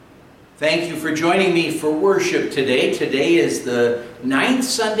Thank you for joining me for worship today. Today is the 9th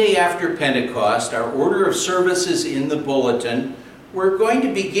Sunday after Pentecost. Our order of services in the bulletin. We're going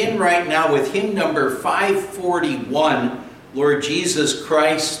to begin right now with hymn number 541, Lord Jesus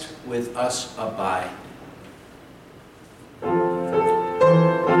Christ, with us abide.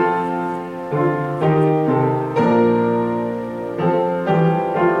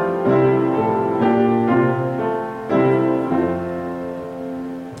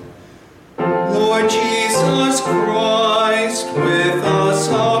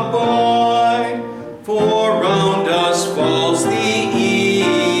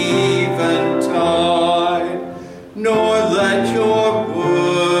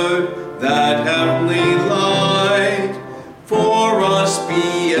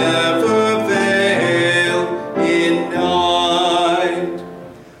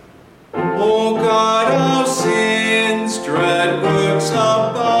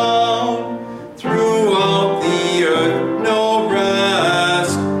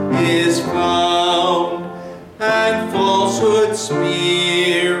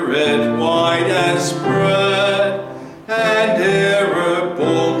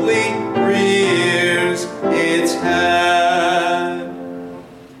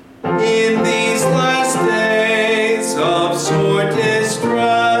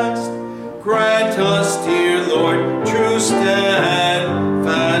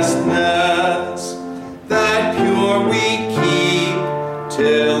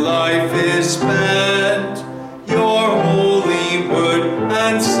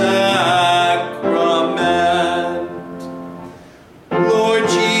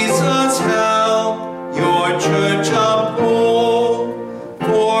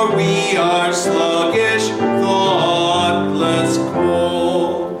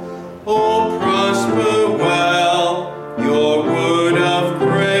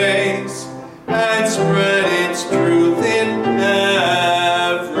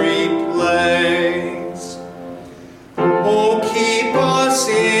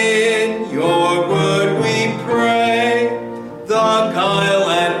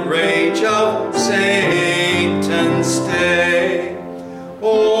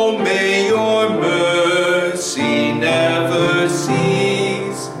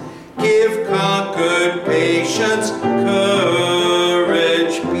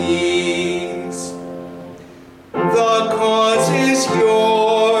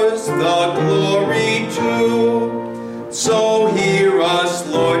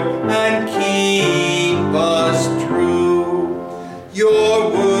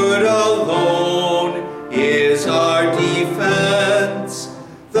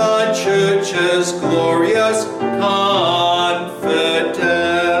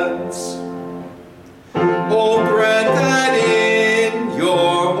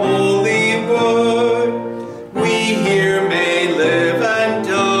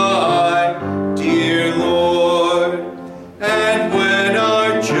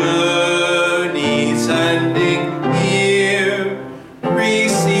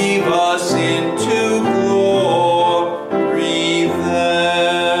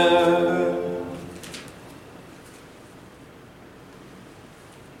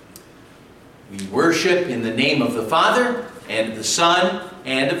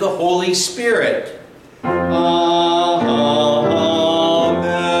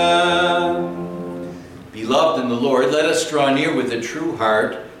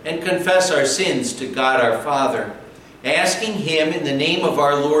 Sins to God our Father, asking Him in the name of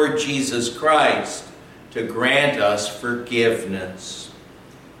our Lord Jesus Christ to grant us forgiveness.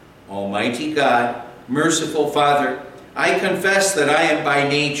 Almighty God, merciful Father, I confess that I am by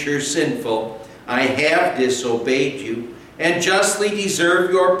nature sinful. I have disobeyed you and justly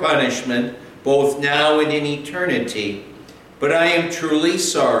deserve your punishment both now and in eternity. But I am truly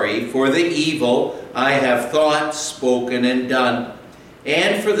sorry for the evil I have thought, spoken, and done.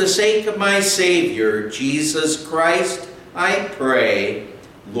 And for the sake of my Savior, Jesus Christ, I pray,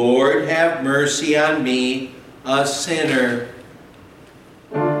 Lord, have mercy on me, a sinner.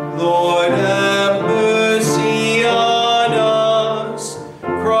 Lord, have mercy on us.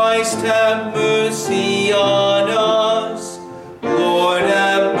 Christ, have mercy on us. Lord,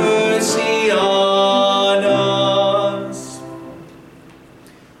 have mercy on us.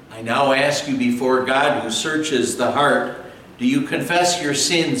 I now ask you before God, who searches the heart, do you confess your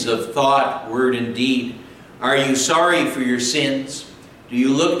sins of thought, word, and deed? Are you sorry for your sins? Do you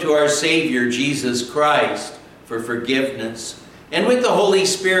look to our Savior, Jesus Christ, for forgiveness? And with the Holy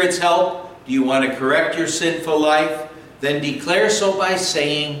Spirit's help, do you want to correct your sinful life? Then declare so by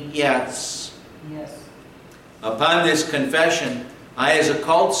saying yes. Yes. Upon this confession, I, as a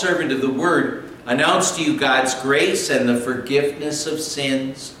called servant of the Word, announce to you God's grace and the forgiveness of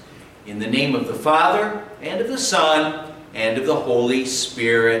sins. In the name of the Father, and of the Son, and of the Holy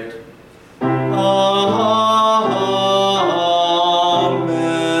Spirit. Amen.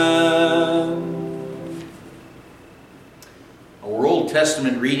 Our Old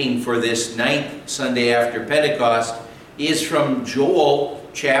Testament reading for this 9th Sunday after Pentecost is from Joel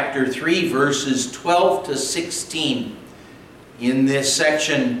chapter 3, verses 12 to 16. In this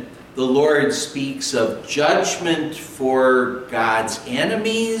section, the Lord speaks of judgment for God's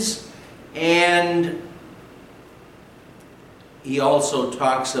enemies, and he also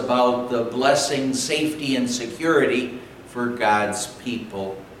talks about the blessing, safety, and security for God's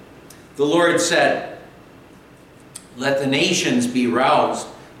people. The Lord said, "Let the nations be roused.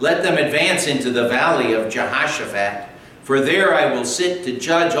 Let them advance into the valley of Jehoshaphat. For there I will sit to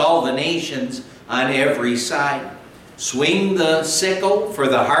judge all the nations on every side. Swing the sickle, for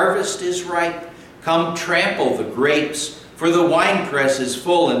the harvest is ripe. Come trample the grapes, for the winepress is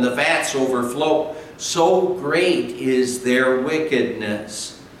full and the vats overflow. So great is their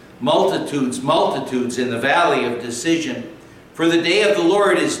wickedness. Multitudes, multitudes in the valley of decision. For the day of the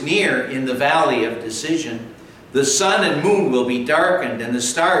Lord is near in the valley of decision. The sun and moon will be darkened, and the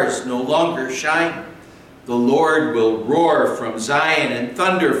stars no longer shine. The Lord will roar from Zion and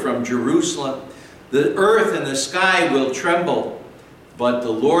thunder from Jerusalem. The earth and the sky will tremble, but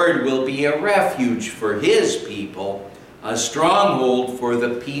the Lord will be a refuge for his people, a stronghold for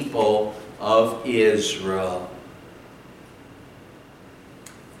the people of Israel."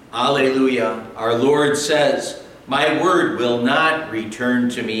 Alleluia. Our Lord says, "My word will not return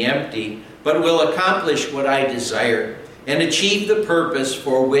to me empty, but will accomplish what I desire and achieve the purpose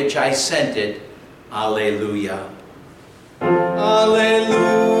for which I sent it." Alleluia.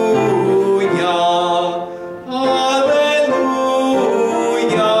 Alleluia. Alleluia.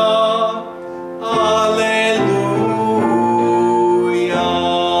 Alleluia.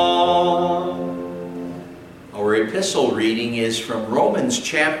 Our epistle reading is from Romans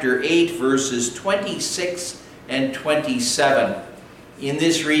chapter 8, verses 26 and 27. In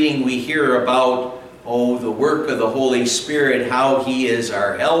this reading we hear about, the work of the Holy Spirit, how he is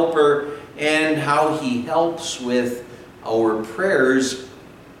our helper, and how he helps with our prayers,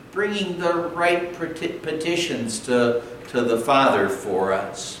 bringing the right petitions to the Father for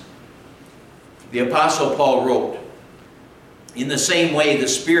us. The Apostle Paul wrote, "In the same way the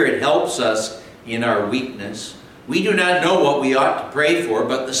Spirit helps us in our weakness. We do not know what we ought to pray for,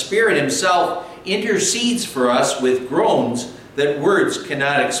 but the Spirit himself intercedes for us with groans that words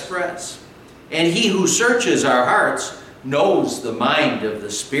cannot express. And he who searches our hearts knows the mind of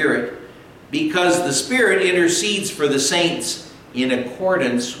the Spirit, because the Spirit intercedes for the saints in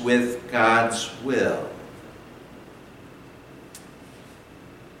accordance with God's will."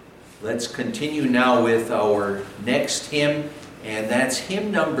 Let's continue now with our next hymn, and that's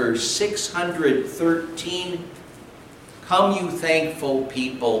hymn number 613, "Come You Thankful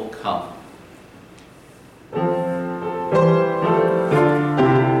People, Come."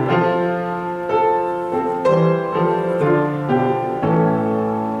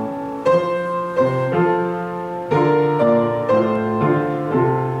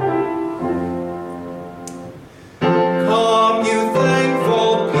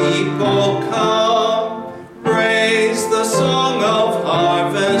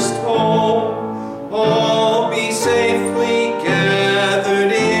 All be safely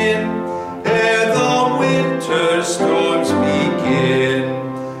gathered in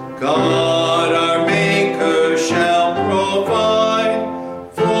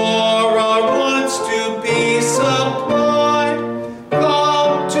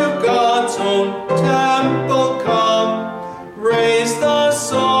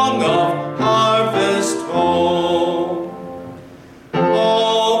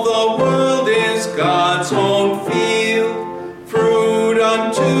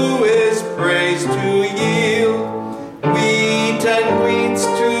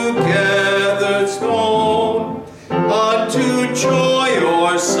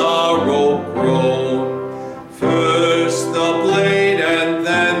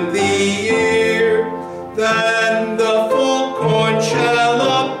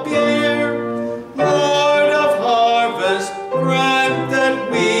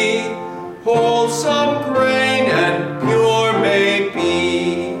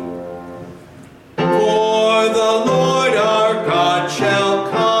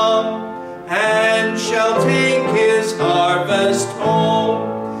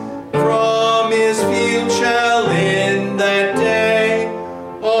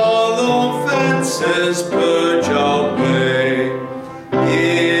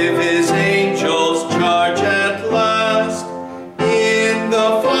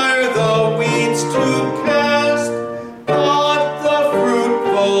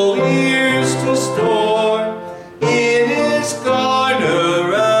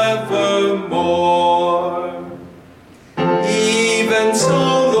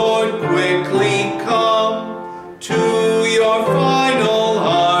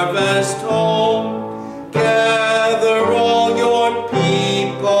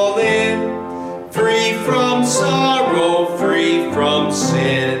people in, free from sorrow, free from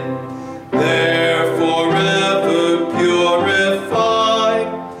sin. They're forever purified,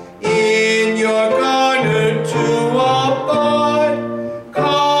 in your garner to abide.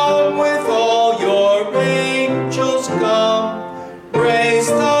 Come with all your angels, come, praise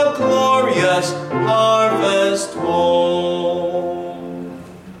the glorious harvest home.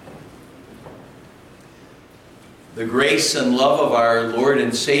 The grace and love of our Lord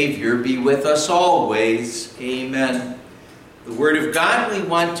and Savior be with us always. Amen. The Word of God we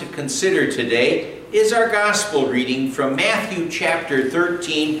want to consider today is our Gospel reading from Matthew chapter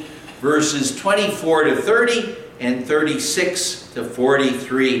 13, verses 24 to 30 and 36 to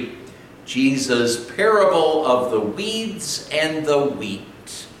 43. Jesus' parable of the weeds and the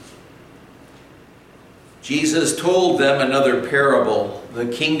wheat. Jesus told them another parable. The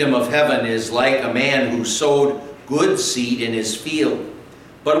kingdom of heaven is like a man who sowed good seed in his field.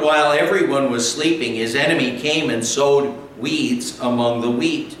 But while everyone was sleeping, his enemy came and sowed weeds among the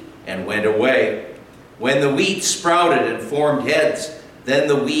wheat and went away. When the wheat sprouted and formed heads, then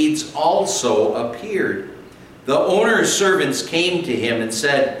the weeds also appeared. The owner's servants came to him and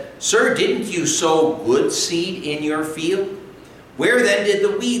said, "Sir, didn't you sow good seed in your field? Where then did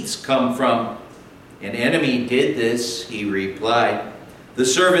the weeds come from?" "An enemy did this," he replied. The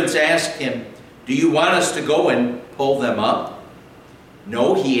servants asked him, "Do you want us to go and pull them up?"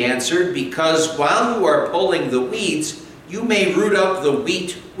 "No," he answered, "because while you are pulling the weeds, you may root up the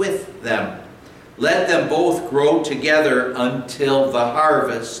wheat with them. Let them both grow together until the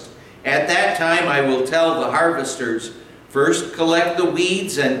harvest. At that time I will tell the harvesters, first collect the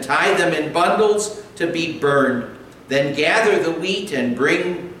weeds and tie them in bundles to be burned. Then gather the wheat and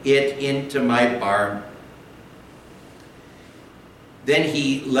bring it into my barn." Then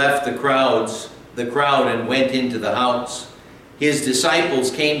he left the crowd and went into the house. His disciples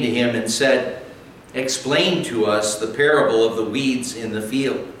came to him and said, "Explain to us the parable of the weeds in the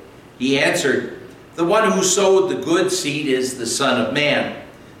field." He answered, "The one who sowed the good seed is the Son of Man.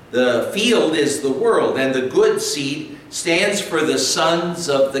 The field is the world, and the good seed stands for the sons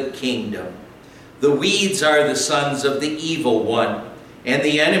of the kingdom. The weeds are the sons of the evil one, and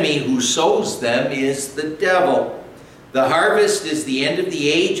the enemy who sows them is the devil. The harvest is the end of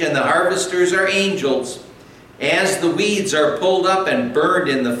the age, and the harvesters are angels. As the weeds are pulled up and burned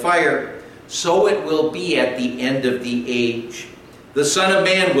in the fire, so it will be at the end of the age. The Son of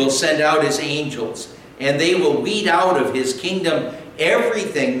Man will send out his angels, and they will weed out of his kingdom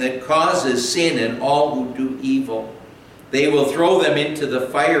everything that causes sin and all who do evil. They will throw them into the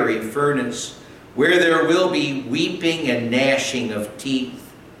fiery furnace, where there will be weeping and gnashing of teeth.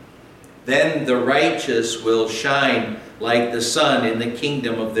 Then the righteous will shine like the sun in the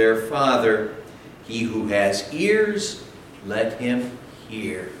kingdom of their Father. He who has ears, let him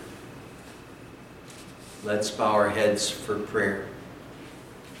hear." Let's bow our heads for prayer.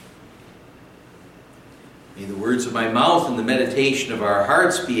 May the words of my mouth and the meditation of our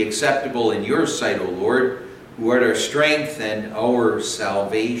hearts be acceptable in your sight, O Lord, who art our strength and our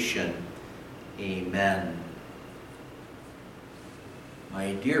salvation. Amen.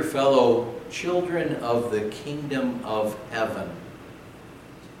 My dear fellow children of the kingdom of heaven,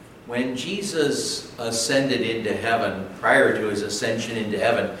 when Jesus ascended into heaven, prior to his ascension into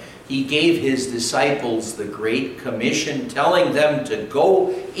heaven, he gave his disciples the Great Commission, telling them to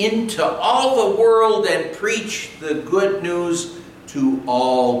go into all the world and preach the good news to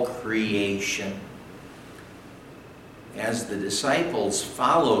all creation. As the disciples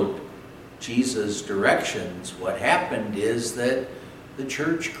followed Jesus' directions, what happened is that the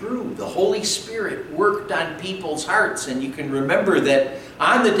church grew. The Holy Spirit worked on people's hearts. And you can remember that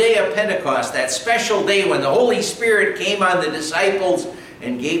on the day of Pentecost, that special day when the Holy Spirit came on the disciples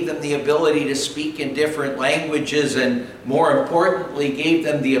and gave them the ability to speak in different languages, and more importantly, gave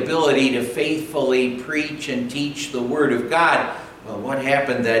them the ability to faithfully preach and teach the Word of God. Well, what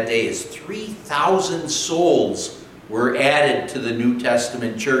happened that day is 3,000 souls were added to the New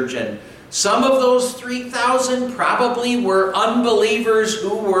Testament church, and some of those 3,000 probably were unbelievers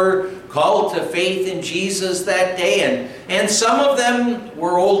who were called to faith in Jesus that day, and some of them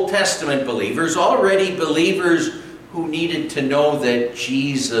were Old Testament believers, already believers who needed to know that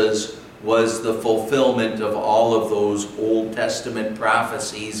Jesus was the fulfillment of all of those Old Testament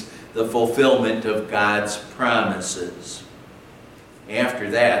prophecies, the fulfillment of God's promises. After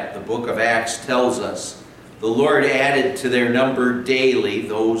that, the book of Acts tells us, the Lord added to their number daily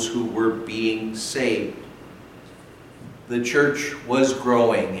those who were being saved. The church was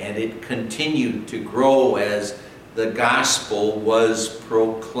growing, and it continued to grow as the gospel was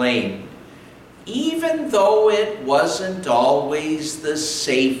proclaimed. even though it wasn't always the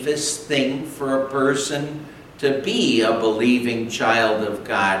safest thing for a person to be a believing child of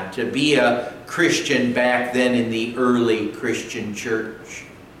God, to be a Christian back then in the early Christian church.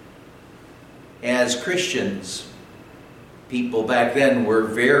 As Christians, people back then were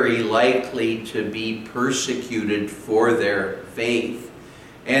very likely to be persecuted for their faith.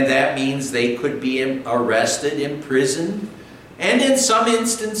 And that means they could be arrested, imprisoned, and in some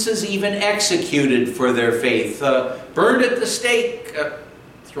instances even executed for their faith. Burned at the stake,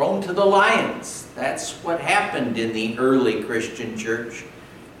 thrown to the lions. That's what happened in the early Christian church.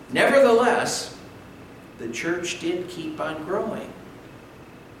 Nevertheless, the church did keep on growing.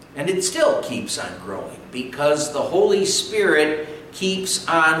 And it still keeps on growing because the Holy Spirit keeps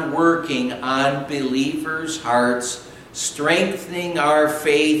on working on believers' hearts, strengthening our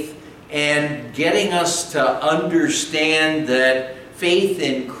faith and getting us to understand that faith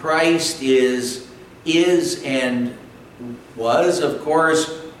in Christ is and was, of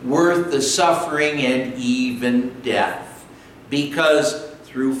course, worth the suffering and even death. Because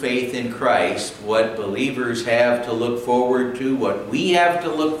through faith in Christ, what believers have to look forward to, what we have to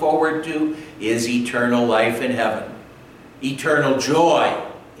look forward to, is eternal life in heaven. Eternal joy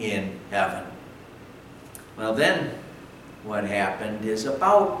in heaven. Well then, what happened is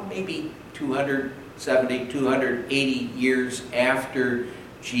about maybe 270, 280 years after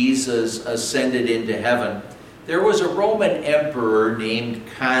Jesus ascended into heaven, there was a Roman emperor named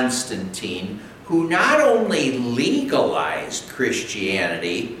Constantine who not only legalized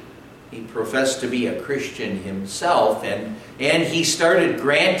Christianity, he professed to be a Christian himself, and he started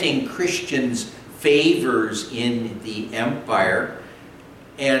granting Christians favors in the empire.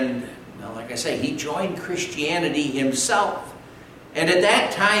 And, well, like I say, he joined Christianity himself. And at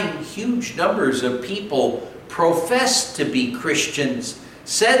that time, huge numbers of people professed to be Christians,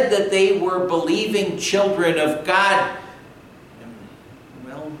 said that they were believing children of God.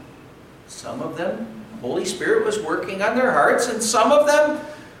 Well, some of them, the Holy Spirit was working on their hearts, and some of them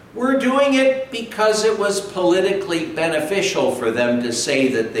were doing it because it was politically beneficial for them to say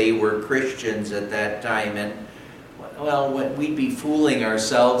that they were Christians at that time. And, well, we'd be fooling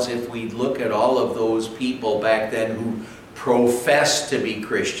ourselves if we look at all of those people back then who profess to be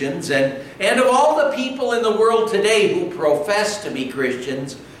Christians, and of all the people in the world today who profess to be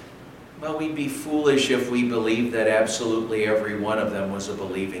Christians, well, we'd be foolish if we believed that absolutely every one of them was a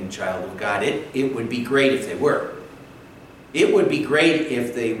believing child of God. It would be great if they were. It would be great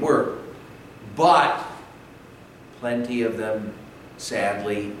if they were. But plenty of them,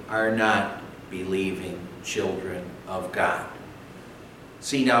 sadly, are not believing children of God.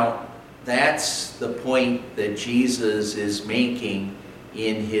 See, now, that's the point that Jesus is making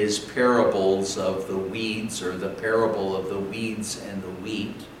in his parables of the weeds, or the parable of the weeds and the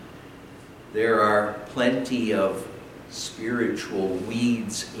wheat. There are plenty of spiritual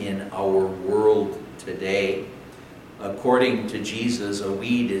weeds in our world today. According to Jesus, a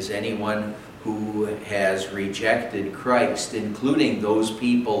weed is anyone who has rejected Christ, including those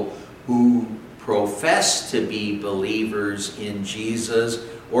people who profess to be believers in Jesus,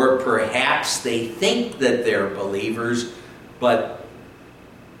 or perhaps they think that they're believers, but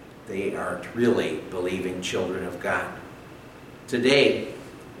they aren't really believing children of God. Today,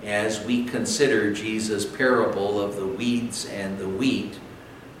 as we consider Jesus' parable of the weeds and the wheat,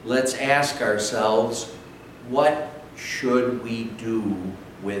 let's ask ourselves, what should we do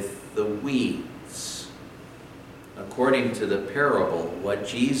with the weeds? According to the parable, what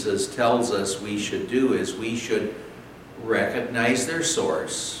Jesus tells us we should do is we should recognize their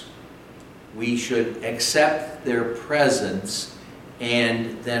source, we should accept their presence,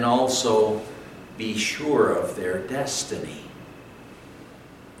 and then also be sure of their destiny.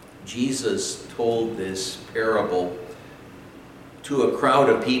 Jesus told this parable to a crowd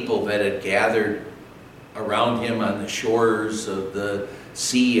of people that had gathered around him on the shores of the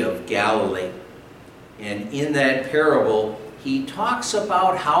Sea of Galilee. And in that parable, he talks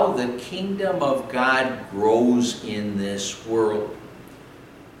about how the kingdom of God grows in this world.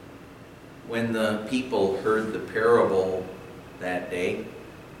 When the people heard the parable that day,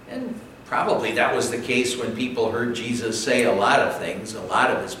 and probably that was the case when people heard Jesus say a lot of things, a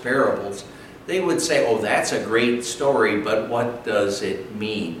lot of his parables, they would say, oh, that's a great story, but what does it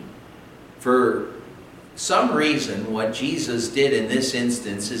mean? For some reason, what Jesus did in this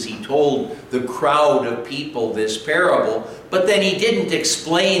instance is he told the crowd of people this parable, but then he didn't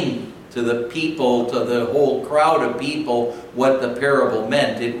explain to the people, to the whole crowd of people, what the parable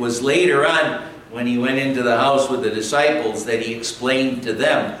meant. It was later on, when he went into the house with the disciples, that he explained to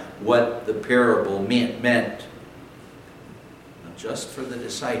them what the parable meant. Not just for the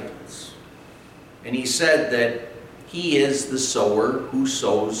disciples, And he said that he is the sower who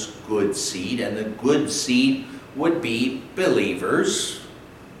sows good seed, and the good seed would be believers,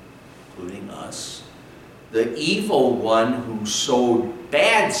 including us. The evil one who sowed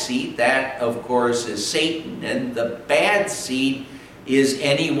bad seed, that of course is Satan, and the bad seed is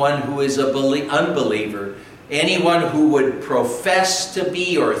anyone who is an unbeliever. Anyone who would profess to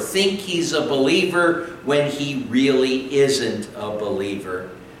be or think he's a believer when he really isn't a believer.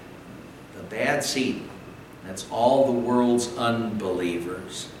 The bad seed, that's all the world's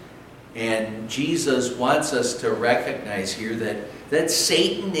unbelievers. And Jesus wants us to recognize here that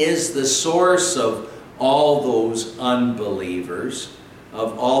Satan is the source of all those unbelievers,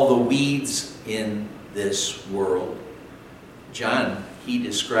 of all the weeds in this world.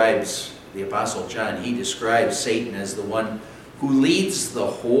 The Apostle John, he describes Satan as the one who leads the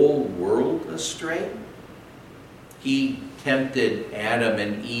whole world astray. He tempted Adam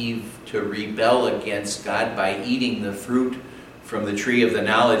and Eve to rebel against God by eating the fruit from the tree of the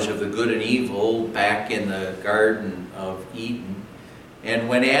knowledge of the good and evil back in the Garden of Eden. And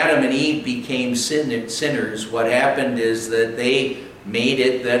when Adam and Eve became sinners, what happened is that they made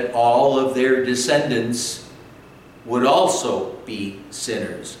it that all of their descendants would also be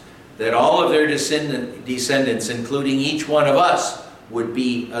sinners. That all of their descendants, including each one of us, would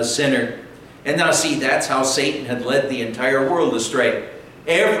be a sinner. And now see, that's how Satan had led the entire world astray.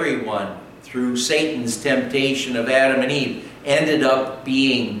 Everyone, through Satan's temptation of Adam and Eve, ended up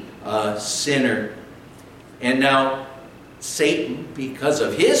being a sinner. And now Satan, because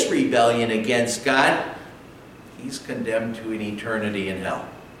of his rebellion against God, he's condemned to an eternity in hell.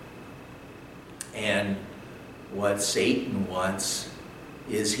 And what Satan wants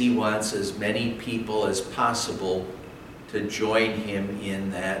is he wants as many people as possible to join him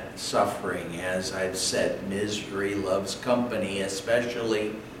in that suffering. As I've said, misery loves company,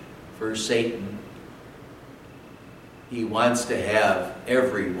 especially for Satan. He wants to have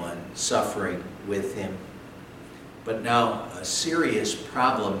everyone suffering with him. But now, a serious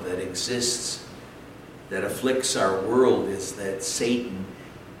problem that exists, that afflicts our world, is that Satan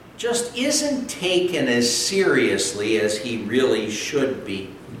just isn't taken as seriously as he really should be.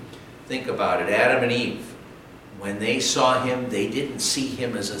 Think about it. Adam and Eve, when they saw him, they didn't see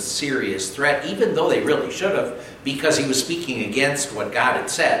him as a serious threat, even though they really should have, because he was speaking against what God had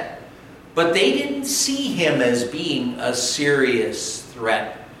said. But they didn't see him as being a serious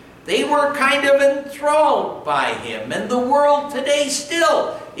threat. They were kind of enthralled by him, and the world today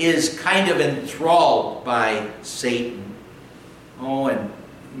still is kind of enthralled by Satan. Oh, and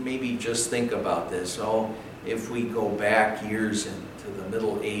maybe just think about this. Oh, if we go back years into the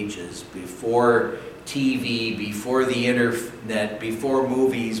Middle Ages, before TV, before the internet, before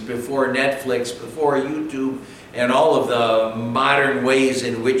movies, before Netflix, before YouTube, and all of the modern ways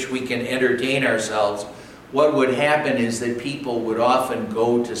in which we can entertain ourselves, what would happen is that people would often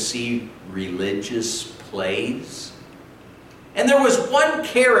go to see religious plays. And there was one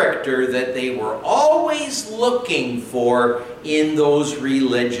character that they were always looking for in those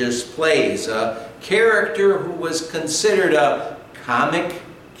religious plays. A character who was considered a comic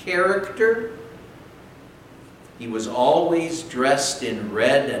character. He was always dressed in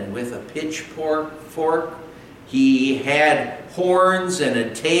red and with a pitchfork. He had horns and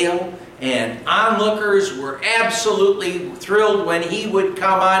a tail, and onlookers were absolutely thrilled when he would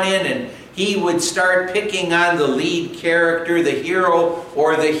come on in and he would start picking on the lead character, the hero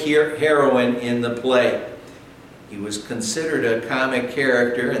or the heroine in the play. He was considered a comic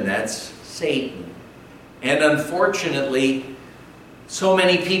character, and that's Satan. And unfortunately, so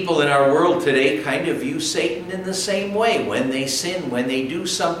many people in our world today kind of view Satan in the same way. When they sin, when they do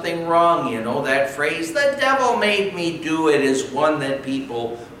something wrong, you know, that phrase, "the devil made me do it," is one that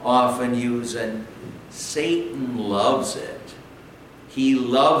people often use. And Satan loves it. He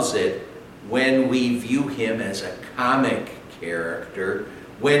loves it when we view him as a comic character,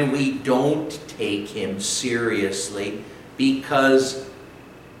 when we don't take him seriously, because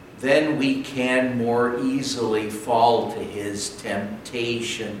then we can more easily fall to his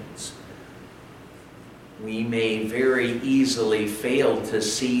temptations. We may very easily fail to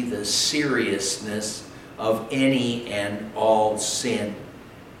see the seriousness of any and all sin.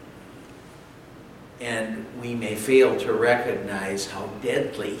 And we may fail to recognize how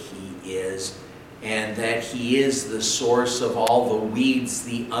deadly he is, and that he is the source of all the weeds,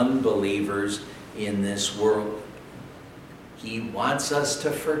 the unbelievers in this world. He wants us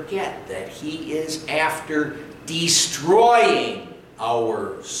to forget that he is after destroying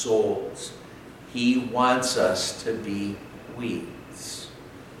our souls. He wants us to be weeds.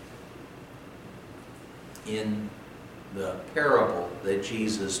 In the parable that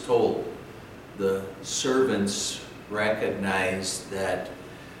Jesus told the servants recognized that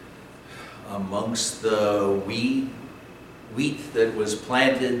amongst the wheat that was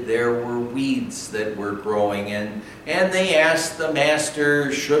planted, there were weeds that were growing, and they asked the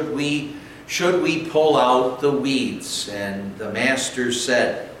master, should we pull out the weeds? And the master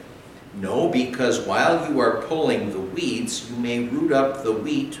said, no, because while you are pulling the weeds, you may root up the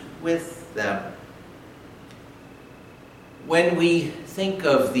wheat with them. When we think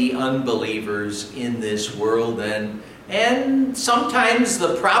of the unbelievers in this world, and sometimes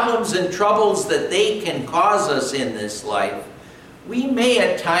the problems and troubles that they can cause us in this life, we may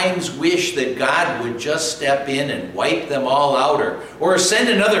at times wish that God would just step in and wipe them all out, or send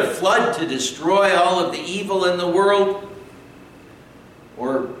another flood to destroy all of the evil in the world.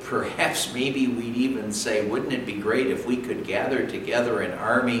 Or perhaps maybe we'd even say, wouldn't it be great if we could gather together an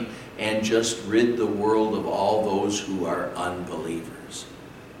army and just rid the world of all those who are unbelievers?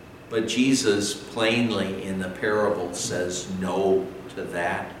 But Jesus plainly in the parable says no to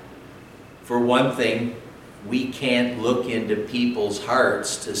that. For one thing, we can't look into people's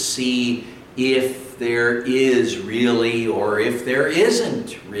hearts to see if there is really or if there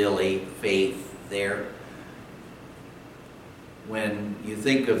isn't really faith there. When you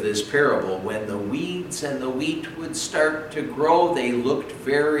think of this parable, when the weeds and the wheat would start to grow, they looked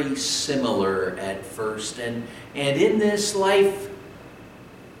very similar at first. And in this life,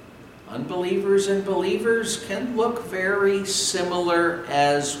 unbelievers and believers can look very similar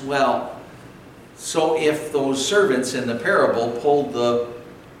as well. So if those servants in the parable pulled the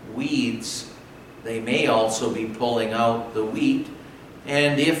weeds, they may also be pulling out the wheat.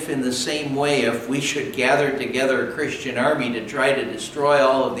 And if in the same way, if we should gather together a Christian army to try to destroy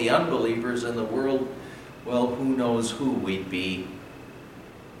all of the unbelievers in the world, well, who knows who we'd be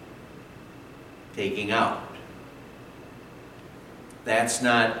taking out. That's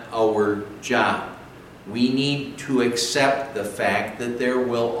not our job. We need to accept the fact that there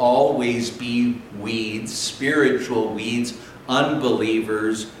will always be weeds, spiritual weeds,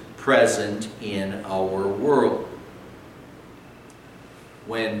 unbelievers present in our world.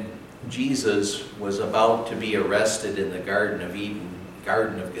 When Jesus was about to be arrested in the Garden of Eden,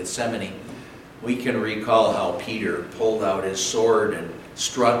 Garden of Gethsemane, we can recall how Peter pulled out his sword and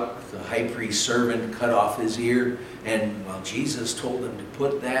struck the high priest's servant, cut off his ear, and Jesus told him to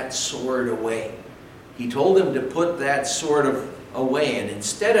put that sword away. He told him to put that sword away, and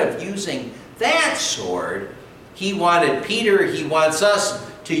instead of using that sword, he wants us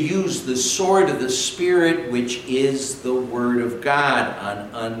to use the sword of the Spirit, which is the Word of God, on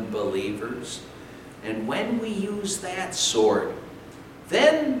unbelievers. And when we use that sword,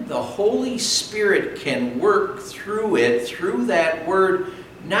 then the Holy Spirit can work through it, through that Word,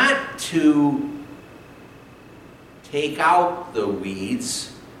 not to take out the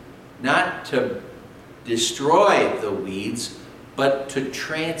weeds, not to destroy the weeds, but to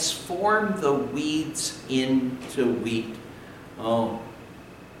transform the weeds into wheat. Oh,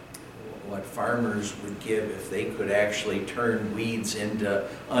 what farmers would give if they could actually turn weeds into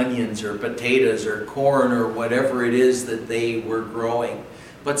onions or potatoes or corn or whatever it is that they were growing.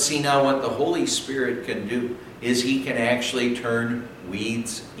 But see, now what the Holy Spirit can do is He can actually turn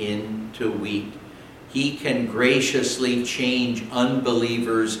weeds into wheat. He can graciously change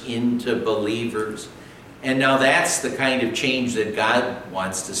unbelievers into believers. And now that's the kind of change that God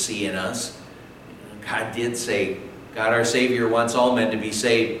wants to see in us. God did say, God our Savior wants all men to be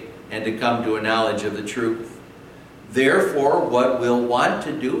saved and to come to a knowledge of the truth. Therefore, what we'll want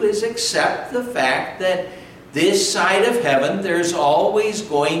to do is accept the fact that this side of heaven, there's always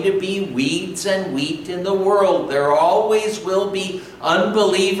going to be weeds and wheat in the world. There always will be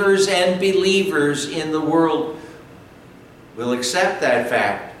unbelievers and believers in the world. We'll accept that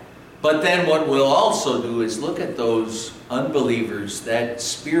fact. But then what we'll also do is look at those unbelievers, those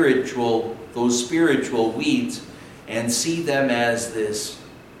spiritual weeds, and see them as this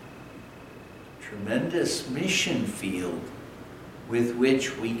tremendous mission field with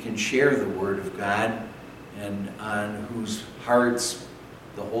which we can share the Word of God and on whose hearts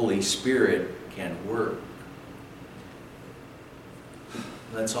the Holy Spirit can work.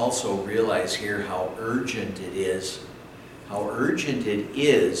 Let's also realize here how urgent it is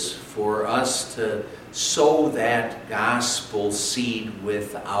for us to sow that gospel seed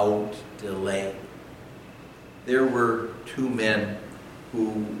without delay. There were two men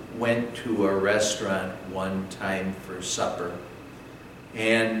who went to a restaurant one time for supper,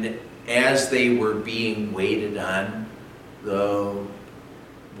 and as they were being waited on, the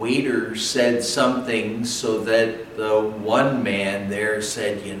waiter said something so that the one man there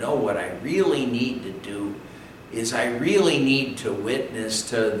said, you know what I really need to do is I really need to witness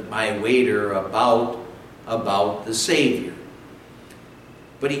to my waiter about the Savior.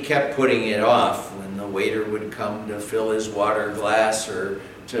 But he kept putting it off. When the waiter would come to fill his water glass or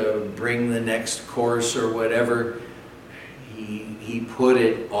to bring the next course or whatever, he put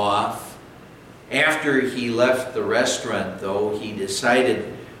it off. After he left the restaurant, though, he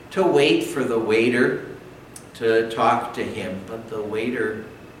decided to wait for the waiter to talk to him, but the waiter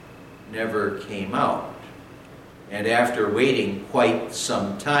never came out. And after waiting quite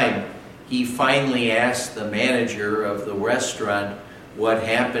some time, he finally asked the manager of the restaurant what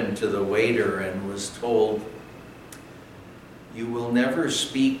happened to the waiter and was told, "You will never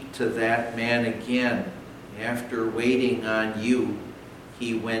speak to that man again. After waiting on you,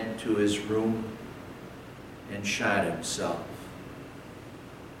 he went to his room and shot himself."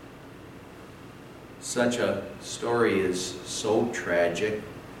 Such a story is so tragic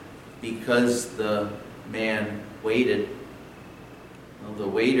because the man waited. Well, the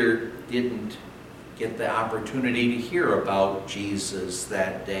waiter didn't get the opportunity to hear about Jesus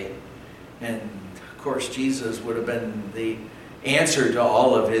that day. And of course, Jesus would have been the answer to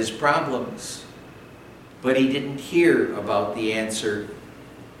all of his problems. But he didn't hear about the answer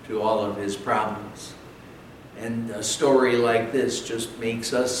to all of his problems. And a story like this just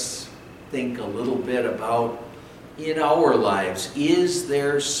makes us think a little bit about in our lives. Is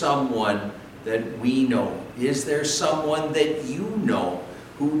there someone that we know? Is there someone that you know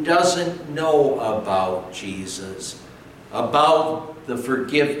who doesn't know about Jesus, about the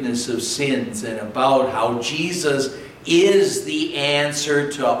forgiveness of sins, and about how Jesus is the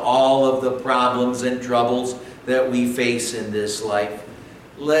answer to all of the problems and troubles that we face in this life?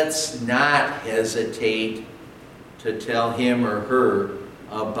 Let's not hesitate to tell him or her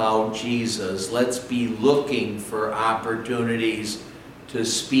about Jesus. Let's be looking for opportunities to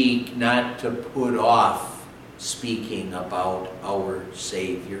speak, not to put off speaking about our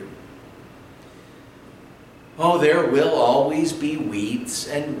Savior. Oh, there will always be weeds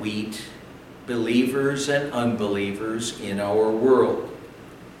and wheat, believers and unbelievers in our world.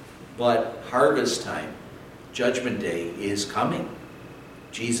 But harvest time, Judgment Day, is coming.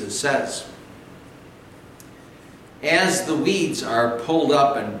 Jesus says, "As the weeds are pulled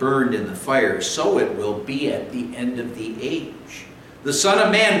up and burned in the fire, so it will be at the end of the age. The Son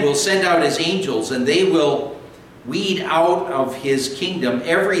of Man will send out his angels, and they will weed out of his kingdom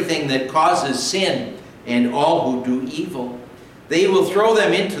everything that causes sin and all who do evil. They will throw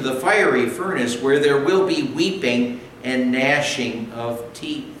them into the fiery furnace, where there will be weeping and gnashing of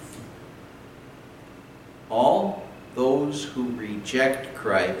teeth." All those who reject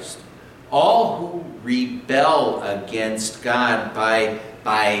Christ, all who rebel against God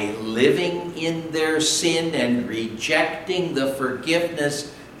by living in their sin and rejecting the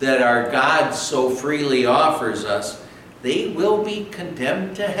forgiveness that our God so freely offers us, they will be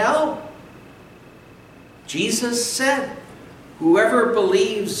condemned to hell. Jesus said, "Whoever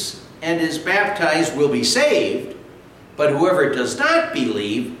believes and is baptized will be saved, but whoever does not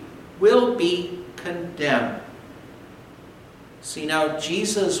believe will be condemned." See, now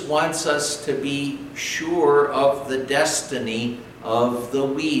Jesus wants us to be sure of the destiny of the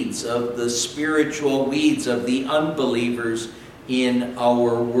weeds, of the spiritual weeds, of the unbelievers in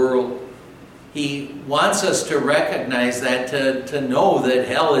our world. He wants us to recognize that, to know that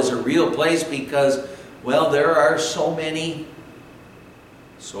hell is a real place because, well, there are so many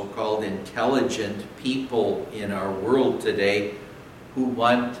so-called intelligent people in our world today who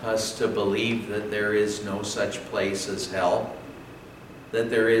want us to believe that there is no such place as hell, that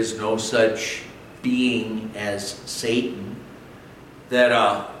there is no such being as Satan, that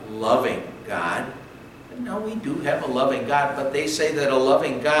a loving God, no, we do have a loving God, but they say that a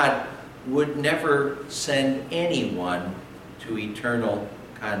loving God would never send anyone to eternal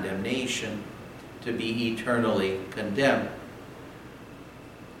condemnation, to be eternally condemned.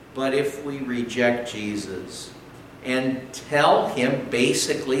 But if we reject Jesus and tell him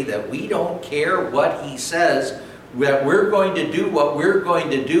basically that we don't care what he says, that we're going to do what we're going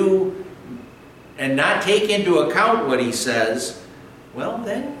to do and not take into account what he says, well,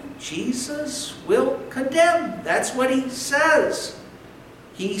 then Jesus will condemn. That's what he says.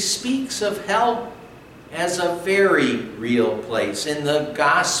 He speaks of hell as a very real place. In the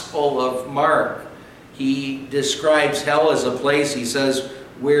Gospel of Mark, he describes hell as a place, he says,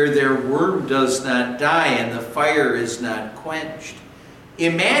 where their worm does not die and the fire is not quenched.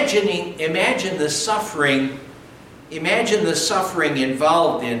 Imagine the suffering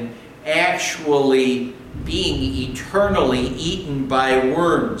involved in actually being eternally eaten by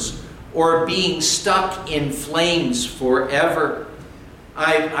worms or being stuck in flames forever.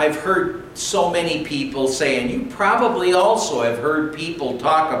 I've heard so many people say, and you probably also have heard people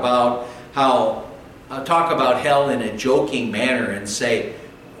talk about hell in a joking manner and say,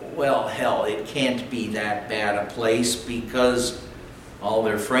 well, hell, it can't be that bad a place because all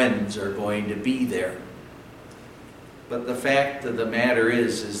their friends are going to be there. But the fact of the matter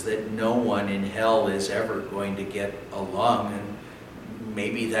is that no one in hell is ever going to get along. And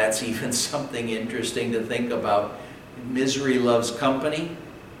maybe that's even something interesting to think about. Misery loves company,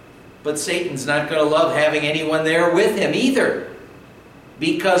 but Satan's not going to love having anyone there with him either.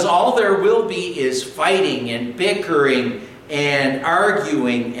 Because all there will be is fighting and bickering and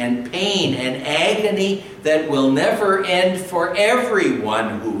arguing and pain and agony that will never end for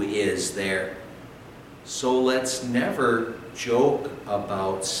everyone who is there. So let's never joke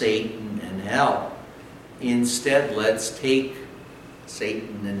about Satan and hell. Instead, let's take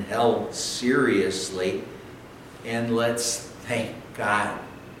Satan and hell seriously, and let's thank God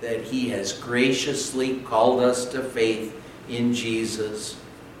that He has graciously called us to faith in Jesus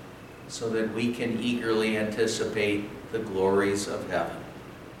so that we can eagerly anticipate the glories of heaven.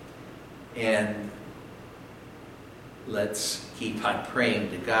 And let's keep on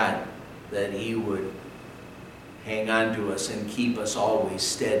praying to God that He would hang on to us and keep us always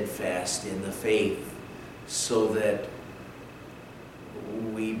steadfast in the faith so that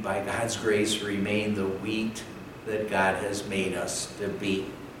we, by God's grace, remain the wheat that God has made us to be.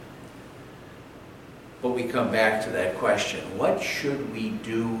 But we come back to that question, what should we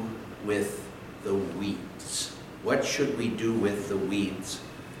do with the weeds? What should we do with the weeds?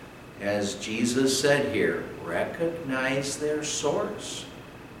 As Jesus said here, recognize their source.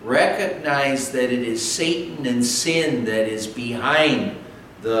 Recognize that it is Satan and sin that is behind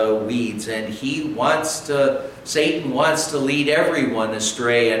the weeds, and Satan wants to lead everyone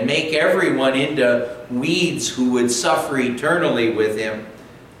astray and make everyone into weeds who would suffer eternally with him.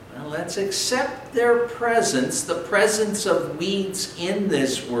 Now let's accept their presence, the presence of weeds in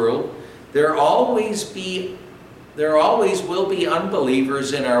this world. There always will be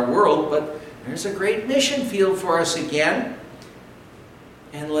unbelievers in our world, but there's a great mission field for us again.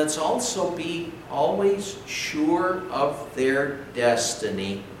 And let's also be always sure of their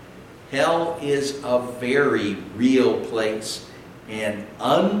destiny. Hell is a very real place, and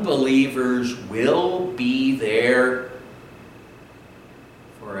unbelievers will be there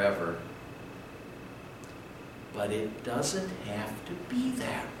forever. But it doesn't have to be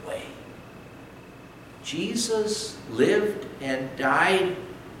that way. Jesus lived and died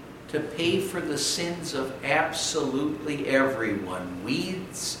to pay for the sins of absolutely everyone,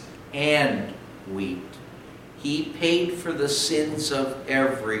 weeds and wheat. He paid for the sins of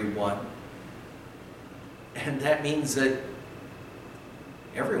everyone. And that means that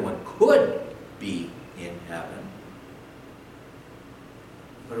everyone could be in heaven.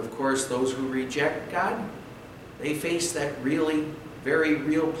 But of course, those who reject God, they face that really very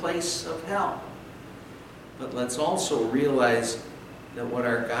real place of hell. But let's also realize that what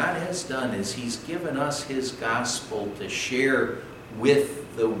our God has done is He's given us His gospel to share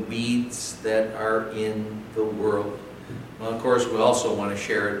with the weeds that are in the world. Well, of course, we also want to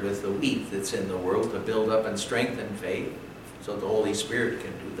share it with the wheat that's in the world to build up and strengthen faith, so the Holy Spirit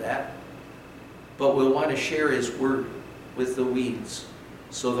can do that. But we'll want to share His word with the weeds,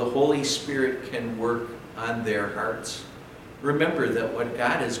 so the Holy Spirit can work on their hearts. Remember that what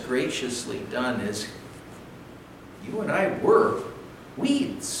God has graciously done is, you and I were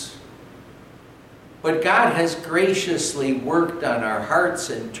weeds. But God has graciously worked on our hearts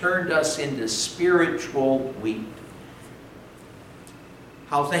and turned us into spiritual wheat.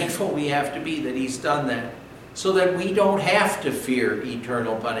 How thankful we have to be that He's done that, so that we don't have to fear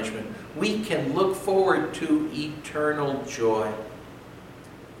eternal punishment. We can look forward to eternal joy.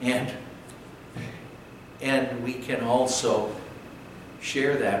 And we can also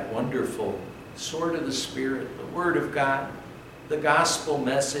share that wonderful sword of the Spirit, the Word of God, the gospel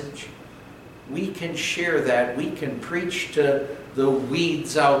message. We can share that. We can preach to the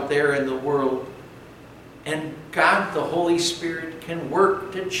weeds out there in the world. And God, the Holy Spirit, can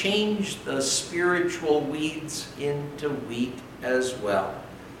work to change the spiritual weeds into wheat as well,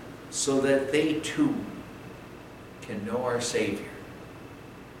 so that they too can know our Savior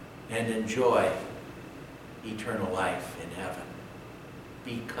and enjoy eternal life in heaven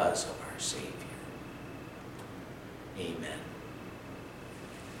because of our Savior. Amen.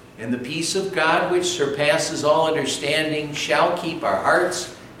 And the peace of God, which surpasses all understanding, shall keep our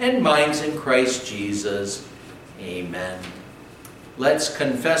hearts and minds in Christ Jesus. Amen. Let's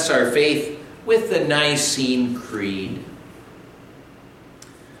confess our faith with the Nicene Creed.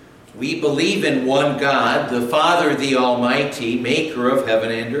 We believe in one God, the Father, the Almighty, maker of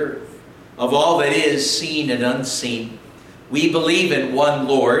heaven and earth, of all that is seen and unseen. We believe in one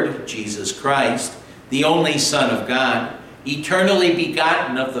Lord, Jesus Christ, the only Son of God, eternally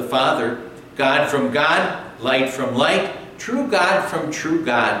begotten of the Father, God from God, light from light, true God from true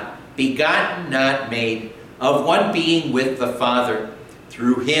God, begotten, not made, of one being with the Father.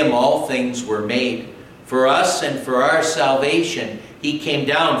 Through him all things were made. For us and for our salvation he came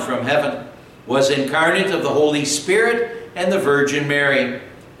down from heaven, was incarnate of the Holy Spirit and the Virgin Mary,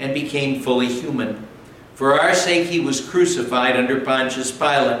 and became fully human. For our sake he was crucified under Pontius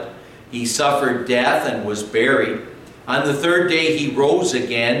Pilate. He suffered death and was buried. On the third day he rose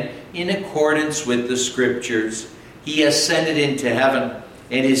again in accordance with the Scriptures. He ascended into heaven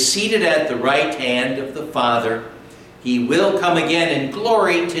and is seated at the right hand of the Father. He will come again in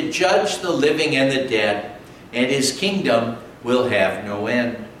glory to judge the living and the dead, and his kingdom will have no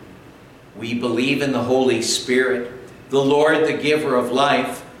end. We believe in the Holy Spirit, the Lord, the giver of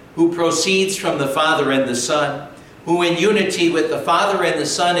life, who proceeds from the Father and the Son, who in unity with the Father and the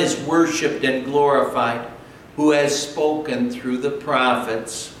Son is worshipped and glorified, who has spoken through the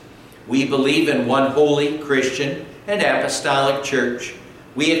prophets. We believe in one holy, Christian, and apostolic church.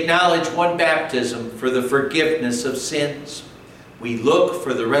 We acknowledge one baptism for the forgiveness of sins. We look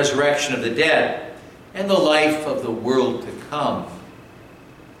for the resurrection of the dead and the life of the world to come.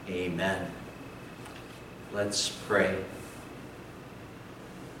 Amen. Let's pray.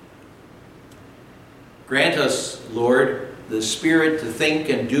 Grant us, Lord, the Spirit to think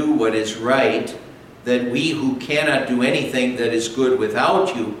and do what is right, that we who cannot do anything that is good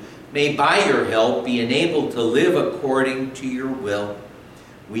without you may by your help be enabled to live according to your will.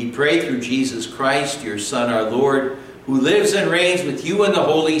 We pray through Jesus Christ, your Son, our Lord, who lives and reigns with you in the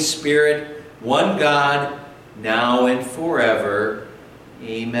Holy Spirit, one God, now and forever.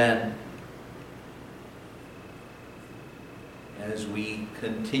 Amen. As we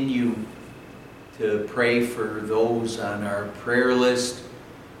continue to pray for those on our prayer list,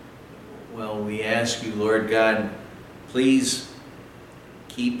 well, we ask you, Lord God, please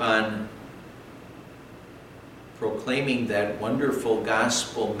keep on proclaiming that wonderful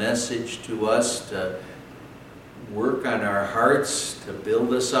gospel message to us, to work on our hearts, to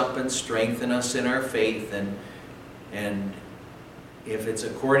build us up and strengthen us in our faith, and if it's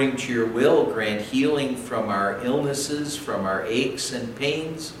according to your will, grant healing from our illnesses, from our aches and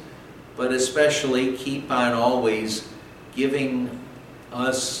pains, but especially keep on always giving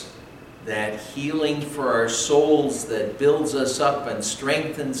us that healing for our souls that builds us up and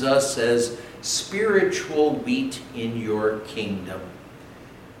strengthens us as spiritual wheat in your kingdom.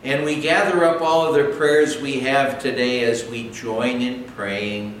 And we gather up all of the prayers we have today as we join in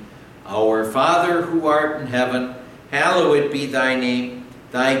praying. Our Father who art in heaven, hallowed be thy name.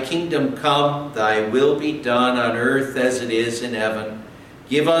 Thy kingdom come, thy will be done on earth as it is in heaven.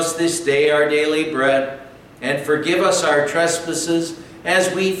 Give us this day our daily bread, and forgive us our trespasses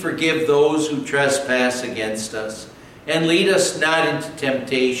as we forgive those who trespass against us. And lead us not into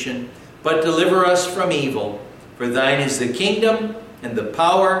temptation, but deliver us from evil. For thine is the kingdom, and the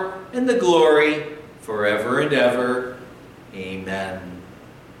power, and the glory, forever and ever. Amen.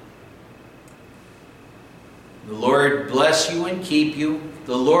 The Lord bless you and keep you.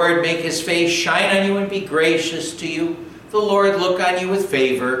 The Lord make his face shine on you and be gracious to you. The Lord look on you with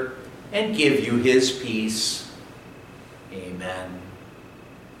favor and give you his peace. Amen.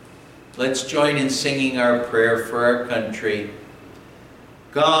 Let's join in singing our prayer for our country.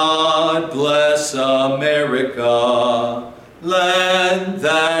 God bless America, land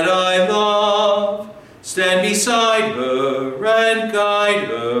that I love. Stand beside her and guide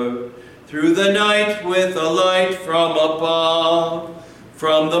her through the night with a light from above.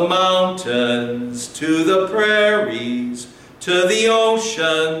 From the mountains to the prairies, to the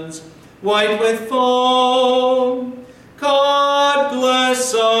oceans, white with foam. God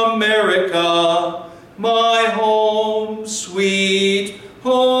bless America, my home, sweet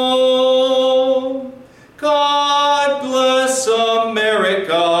home. God bless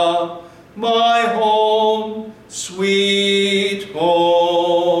America, my home, sweet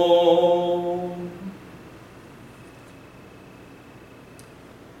home.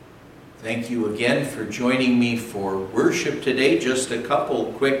 Thank you again for joining me for worship today. Just a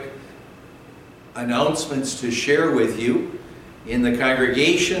couple quick announcements to share with you. In the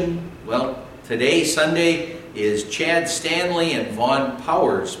congregation, well, today, Sunday, is Chad Stanley and Vaughn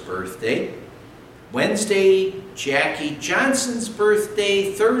Powers' birthday. Wednesday, Jackie Johnson's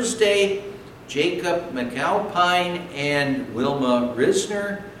birthday. Thursday, Jacob McAlpine and Wilma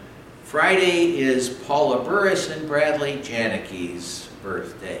Risner. Friday is Paula Burris and Bradley Janicki's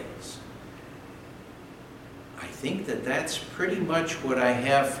birthdays. I think that that's pretty much what I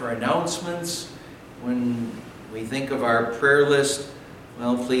have for announcements. When we think of our prayer list,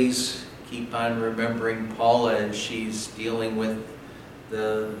 well, please keep on remembering Paula as she's dealing with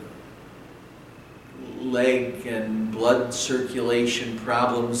the leg and blood circulation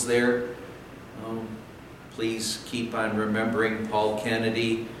problems there. Please keep on remembering Paul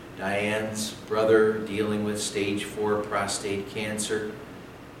Kennedy, Diane's brother, dealing with stage 4 prostate cancer.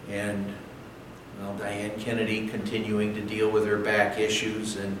 And, well, Diane Kennedy continuing to deal with her back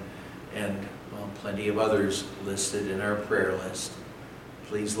issues, and plenty of others listed in our prayer list.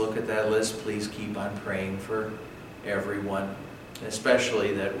 Please look at that list. Please keep on praying for everyone,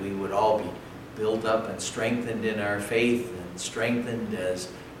 especially that we would all be built up and strengthened in our faith and strengthened as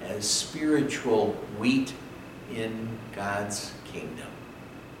spiritual wheat in God's kingdom.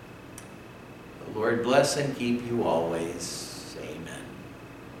 The Lord bless and keep you always.